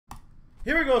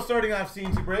Here we go, starting off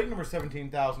CNC break number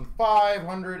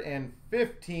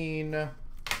 17,515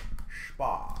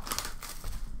 Spa.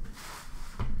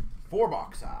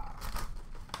 4-boxer.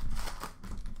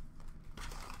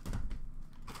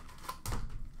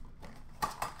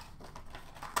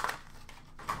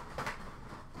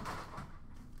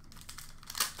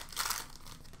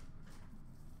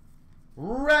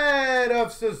 Red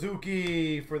of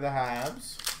Suzuki for the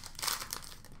Habs.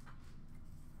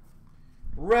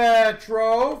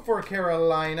 Retro for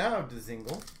Carolina of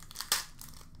Dzingel.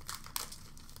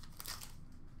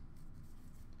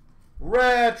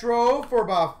 Retro for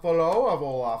Buffalo of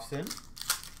Olofsson.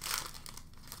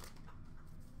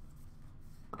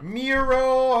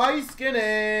 Miro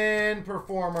Heiskanen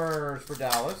Performers for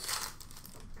Dallas.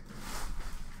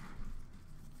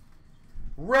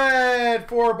 Red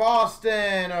for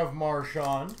Boston of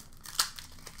Marchand.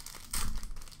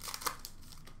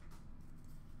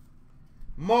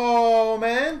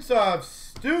 Moments of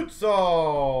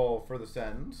Stutzel for the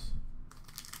Sens.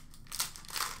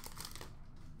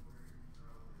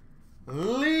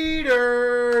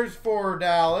 Leaders for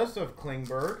Dallas of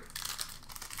Klingberg.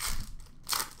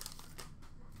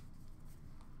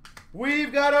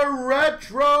 We've got a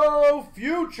retro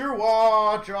Future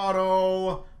Watch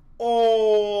auto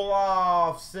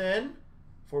Olofsson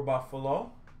for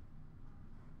Buffalo.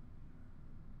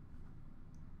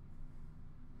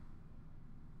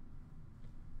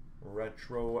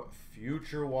 Retro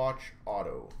Future Watch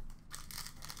auto.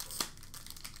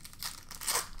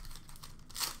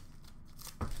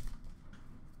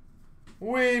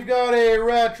 We've got a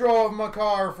retro of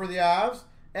Makar for the Avs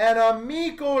and a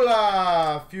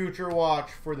Mikola Future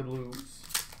Watch for the Blues.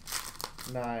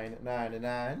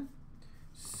 9/99.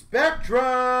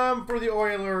 Spectrum for the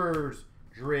Oilers,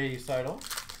 Dre Seidel.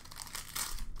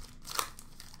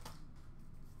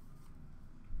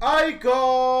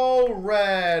 Eichel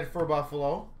red for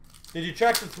Buffalo. Did you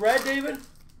check the thread, David?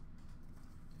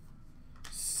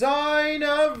 Sign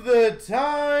of the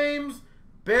Times,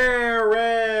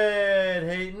 Barrett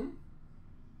Hayton.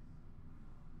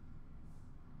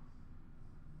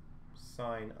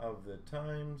 Sign of the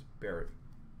Times, Barrett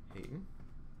Hayton.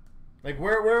 Like,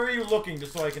 where are you looking,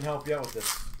 just so I can help you out with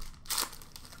this?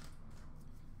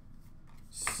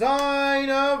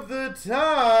 Sign of the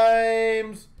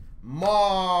Times,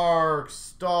 Mark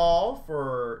Stahl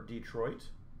for Detroit.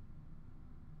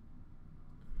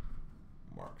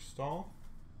 Mark Stahl.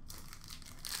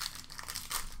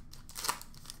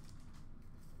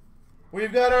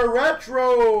 We've got a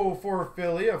retro for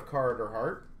Philly of Carter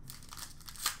Hart.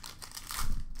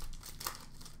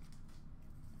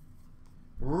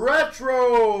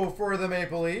 Retro for the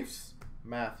Maple Leafs,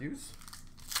 Matthews.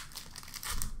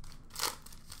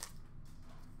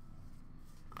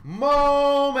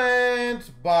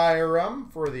 Moment Byram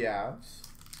for the Avs.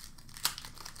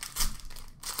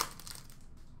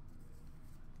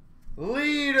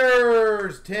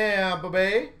 Leaders Tampa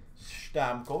Bay,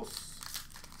 Stamkos.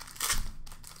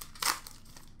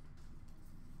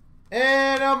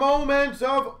 And a moment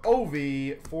of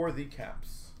Ovi for the Caps.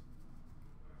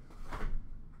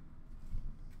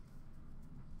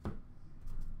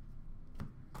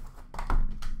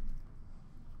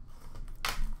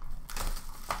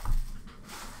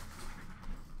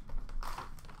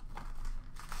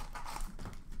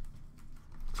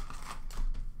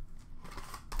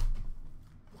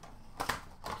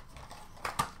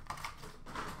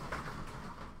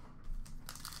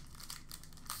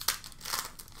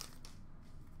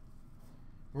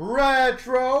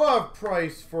 Retro of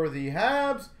Price for the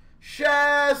Habs.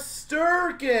 Shesterkin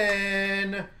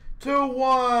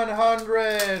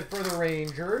 /100 for the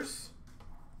Rangers.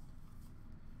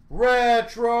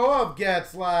 Retro of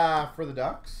Getzlaf for the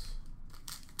Ducks.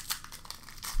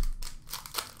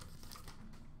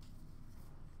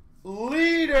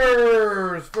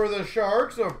 Leaders for the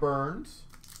Sharks of Burns.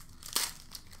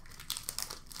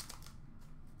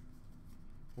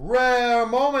 Rare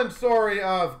moment, sorry,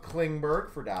 of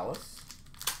Klingberg for Dallas.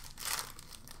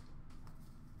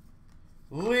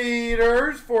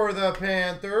 Leaders for the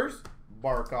Panthers,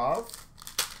 Barkov.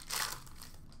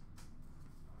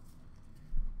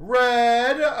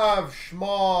 Red of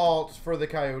Schmaltz for the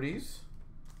Coyotes.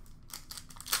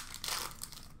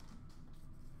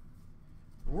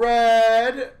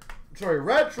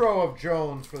 Retro of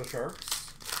Jones for the Sharks.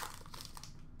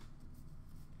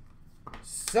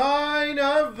 Sign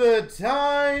of the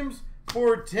Times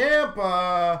for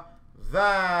Tampa,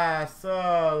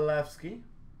 Vasilevsky.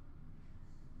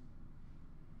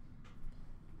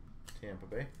 Tampa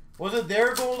Bay. Was it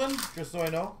there, Golden? Just so I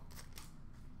know.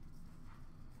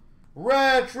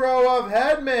 Retro of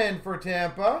Hedman for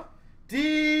Tampa.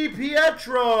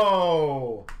 DiPietro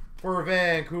for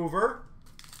Vancouver.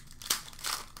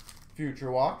 Future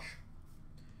Watch.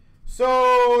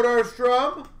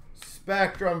 Soderstrom.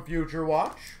 Spectrum Future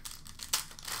Watch.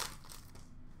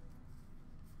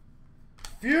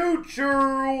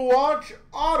 Future Watch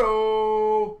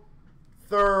Auto.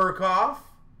 Thurkoff.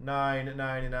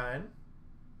 $9.99.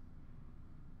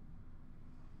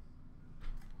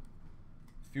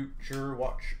 Future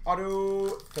Watch Auto.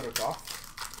 Thurkoff.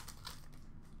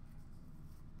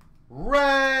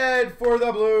 Red for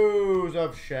the Blues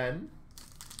of Shen.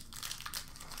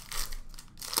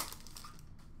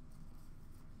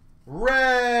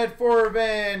 Red for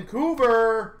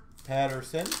Vancouver,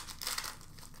 Patterson.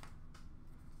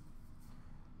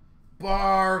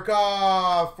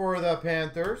 Barkov for the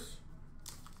Panthers.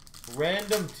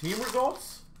 Random team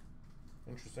results.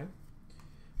 Interesting.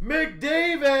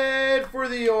 McDavid for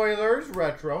the Oilers,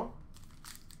 retro.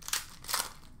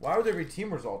 Why would there be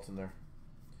team results in there?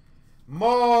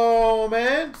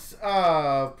 Moments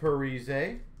of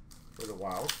Parise for the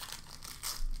Wild.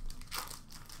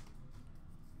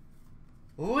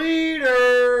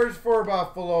 Leaders for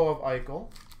Buffalo of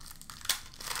Eichel.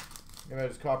 Maybe I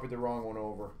just copied the wrong one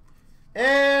over.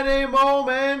 And a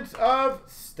moment of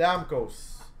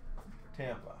Stamkos,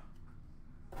 Tampa.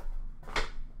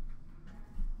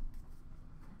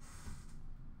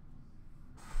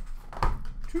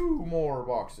 Two more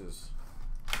boxes.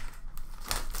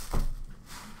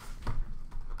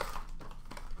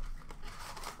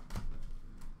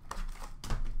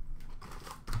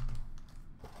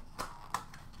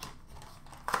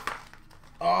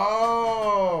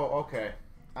 Oh, okay.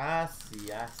 I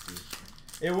see, I see.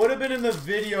 It would have been in the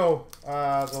video,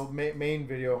 the main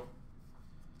video.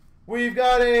 We've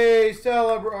got a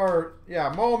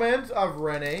moment of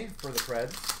Rene for the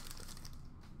Preds.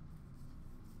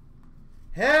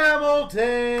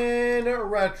 Hamilton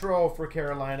retro for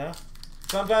Carolina.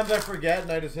 Sometimes I forget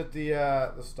and I just hit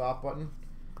the stop button.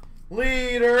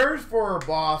 Leaders for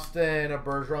Boston of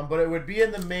Bergeron, but it would be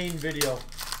in the main video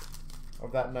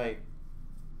of that night.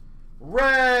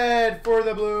 Red for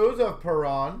the Blues of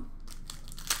Perron.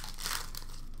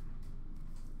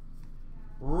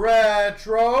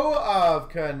 Retro of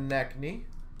Konechny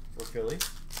for Philly.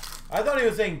 I thought he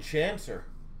was saying Chancer.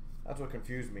 That's what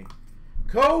confused me.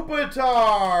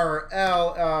 Kopitar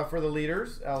for the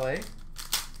Leaders, LA. I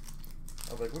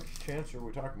was like, which Chancer are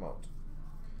we talking about?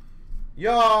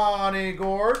 Yanni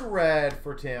Gord, red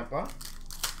for Tampa.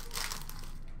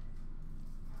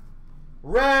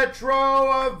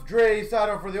 Retro of Dre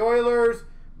Sato for the Oilers.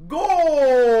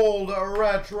 Gold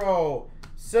retro.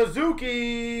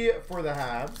 Suzuki for the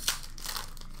Habs.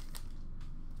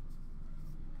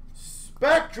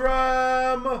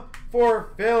 Spectrum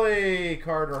for Philly.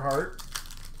 Carter Hart.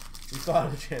 We thought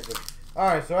of the chances.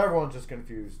 Alright, so everyone's just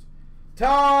confused.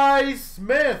 Ty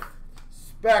Smith.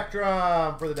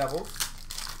 Spectrum for the Devils.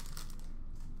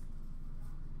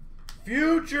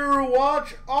 Future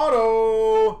Watch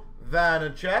Auto.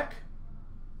 Vanacek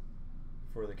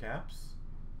for the Caps.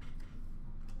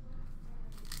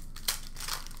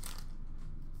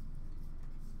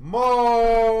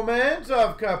 Moment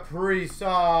of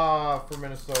Kaprizov for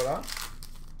Minnesota.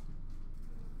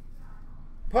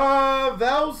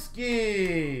 Pavelski,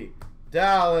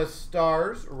 Dallas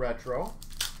Stars retro.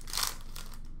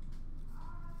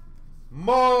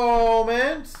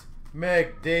 Moment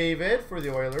McDavid for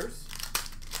the Oilers.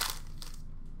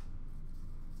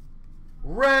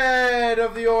 Red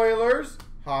of the Oilers,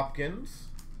 Hopkins.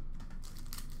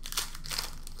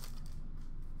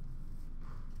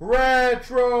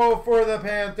 Retro for the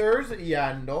Panthers,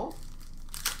 Yandel.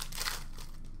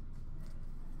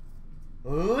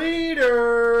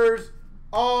 Leaders,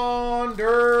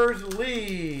 Anders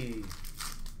Lee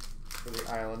for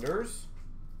the Islanders.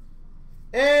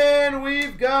 And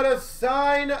we've got a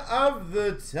sign of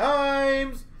the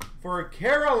times for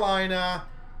Carolina,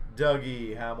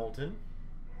 Dougie Hamilton.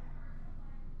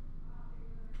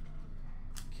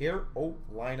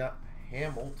 Carolina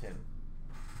Hamilton.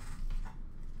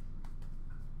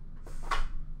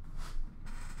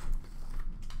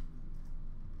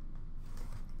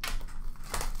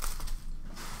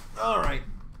 All right.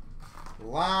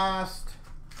 Last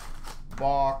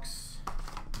box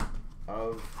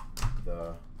of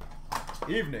the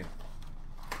evening.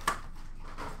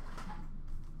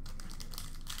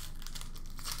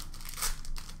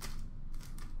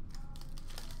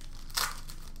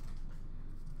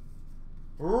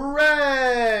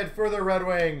 Red for the Red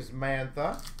Wings,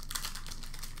 Mantha.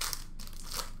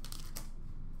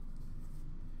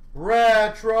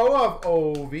 Retro of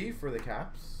Ovi for the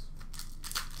Caps.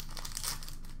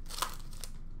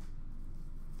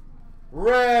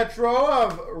 Retro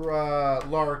of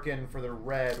Larkin for the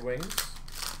Red Wings.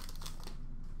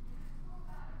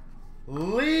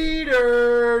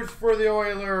 Leaders for the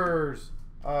Oilers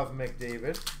of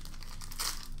McDavid.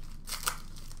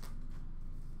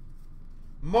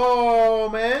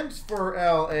 Moments for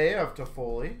LA of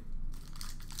Toffoli.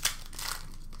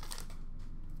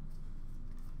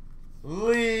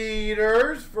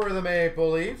 Leaders for the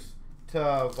Maple Leafs,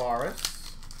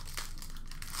 Tavares.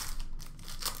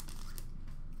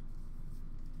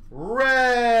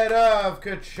 Red of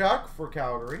Tkachuk for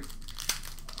Calgary.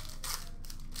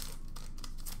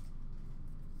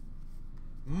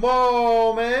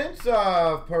 Moments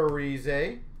of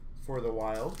Parise for the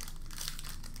Wild.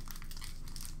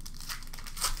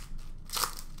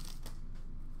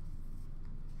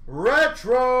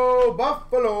 Retro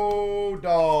Buffalo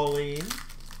Darlene.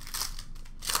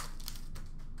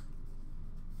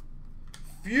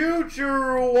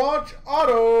 Future Watch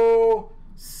Auto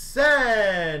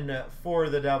Sen for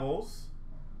the Devils.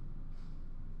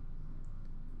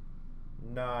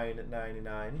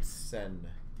 $9.99 Sen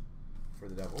for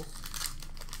the Devils.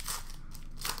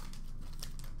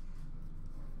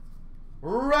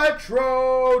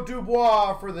 Retro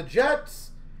Dubois for the Jets.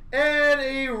 And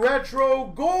a retro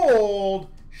gold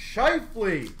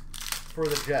Scheifele for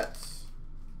the Jets.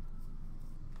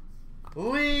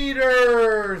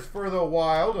 Leaders for the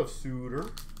Wild of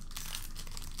Suter.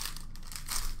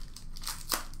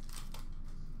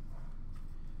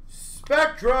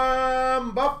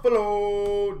 Spectrum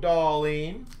Buffalo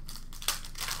Darlene.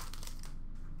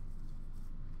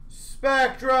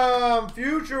 Spectrum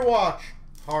Future Watch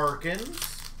Harkins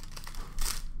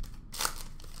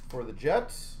for the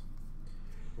Jets.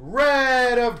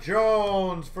 Red of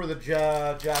Jones for the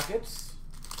Jackets.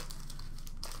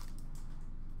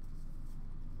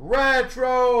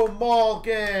 Retro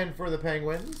Malkin for the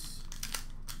Penguins.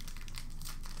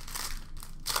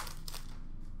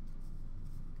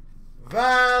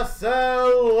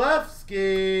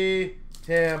 Vasilevsky,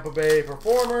 Tampa Bay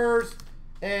Performers.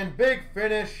 And Big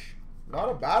Finish, not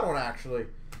a bad one actually,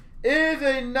 is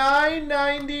a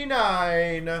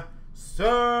 $9.99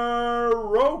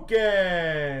 Sorokin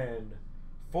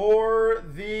for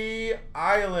the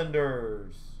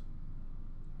Islanders.